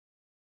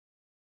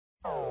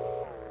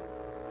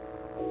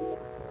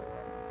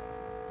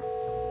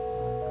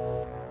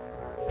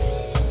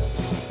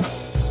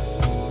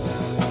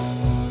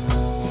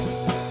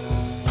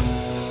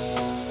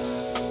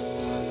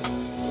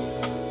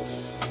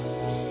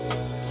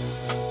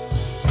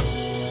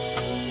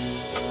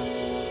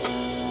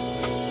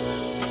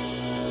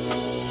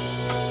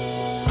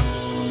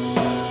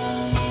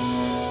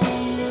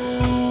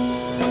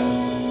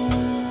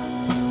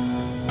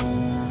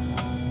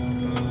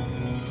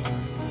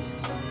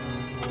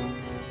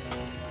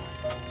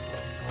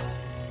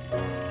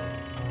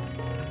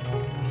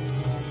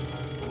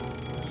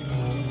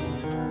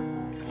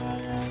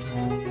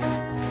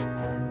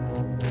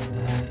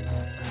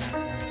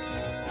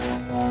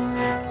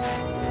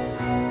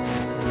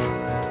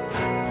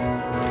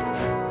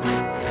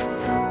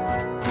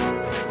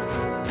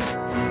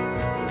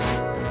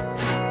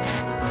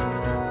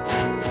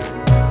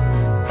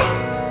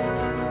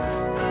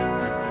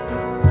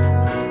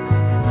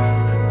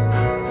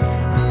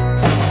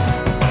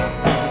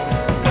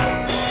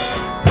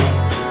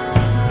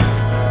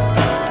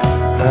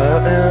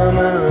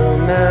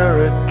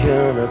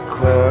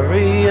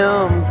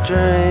Aquarium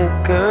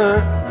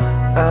drinker,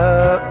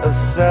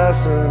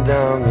 assassin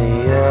down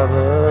the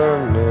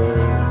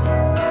avenue.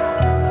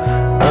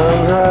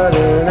 I'm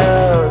hiding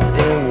out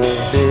in the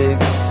big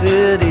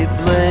city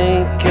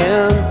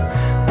blinkin.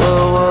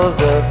 What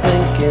was I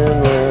thinking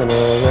when I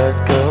let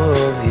go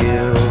of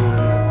you?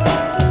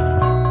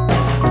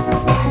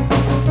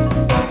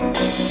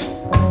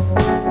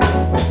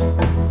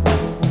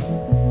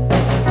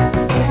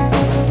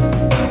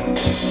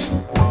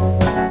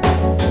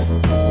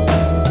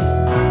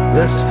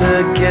 Let's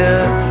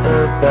forget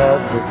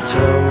about the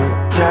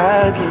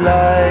tongue-tied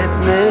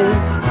lightning.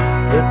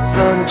 Let's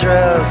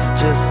undress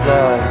just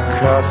like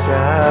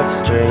cross-eyed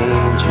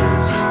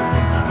strangers.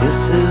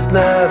 This is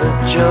not a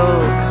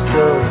joke,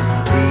 so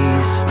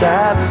please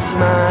stop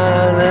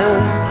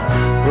smiling.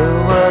 What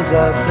was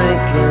I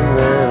thinking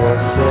when I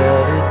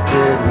said it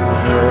didn't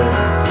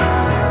hurt?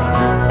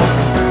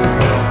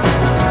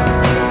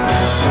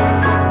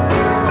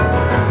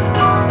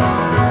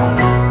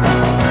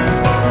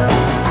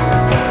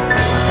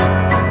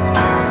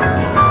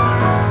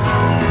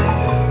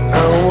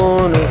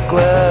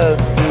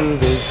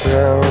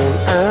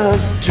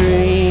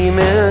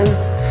 Dreamin,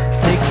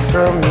 take you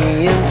from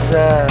the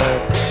inside,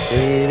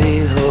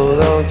 baby, hold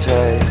on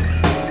tight.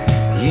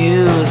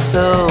 You were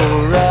so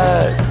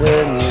right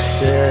when you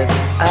said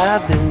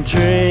I've been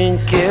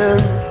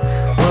drinking.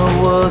 What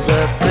was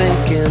I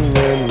thinking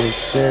when we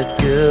said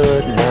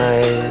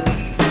goodnight?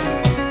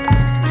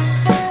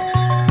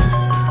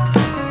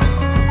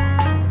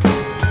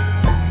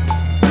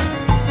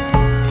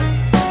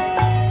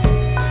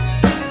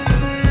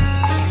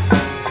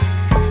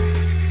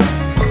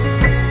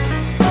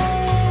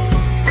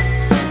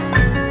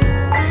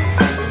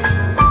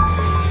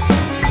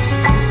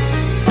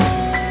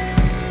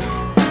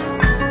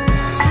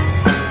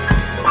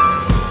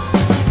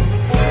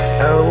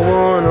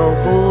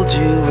 You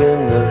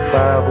in the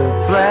Bible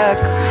black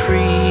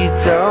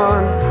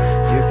predawn.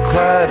 You're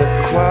quite a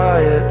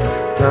quiet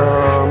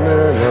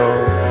domino.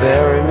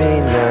 Bury me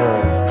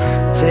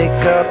now. Take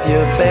off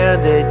your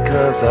band-aid,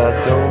 cause I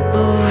don't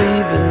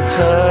believe in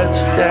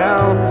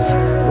touchdowns.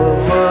 What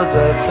was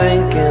I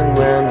thinking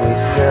when we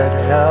said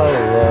hello?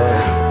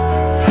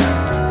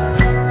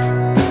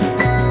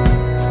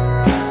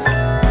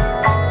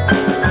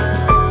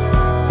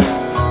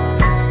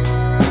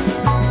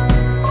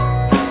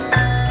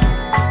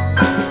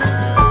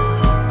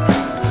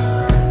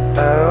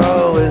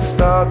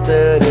 Thought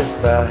that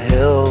if I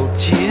held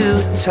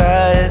you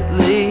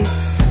tightly,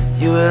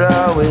 you would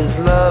always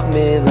love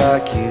me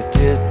like you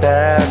did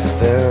back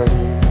then.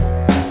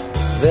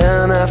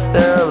 Then I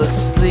fell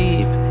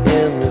asleep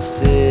in the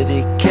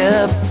city,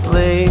 kept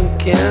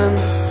blinking.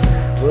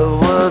 What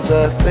was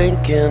I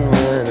thinking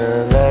when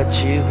I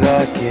let you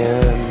back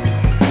in?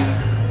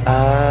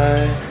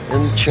 I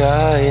am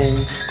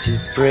trying to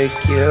break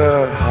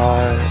your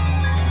heart.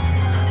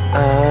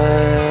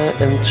 I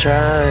am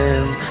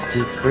trying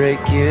to break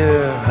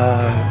your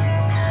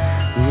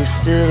heart. You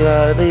still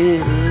I'd be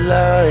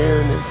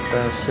lying if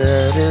I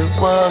said it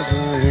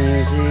wasn't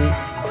easy.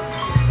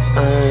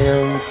 I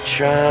am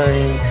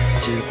trying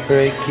to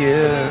break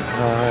your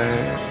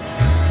heart.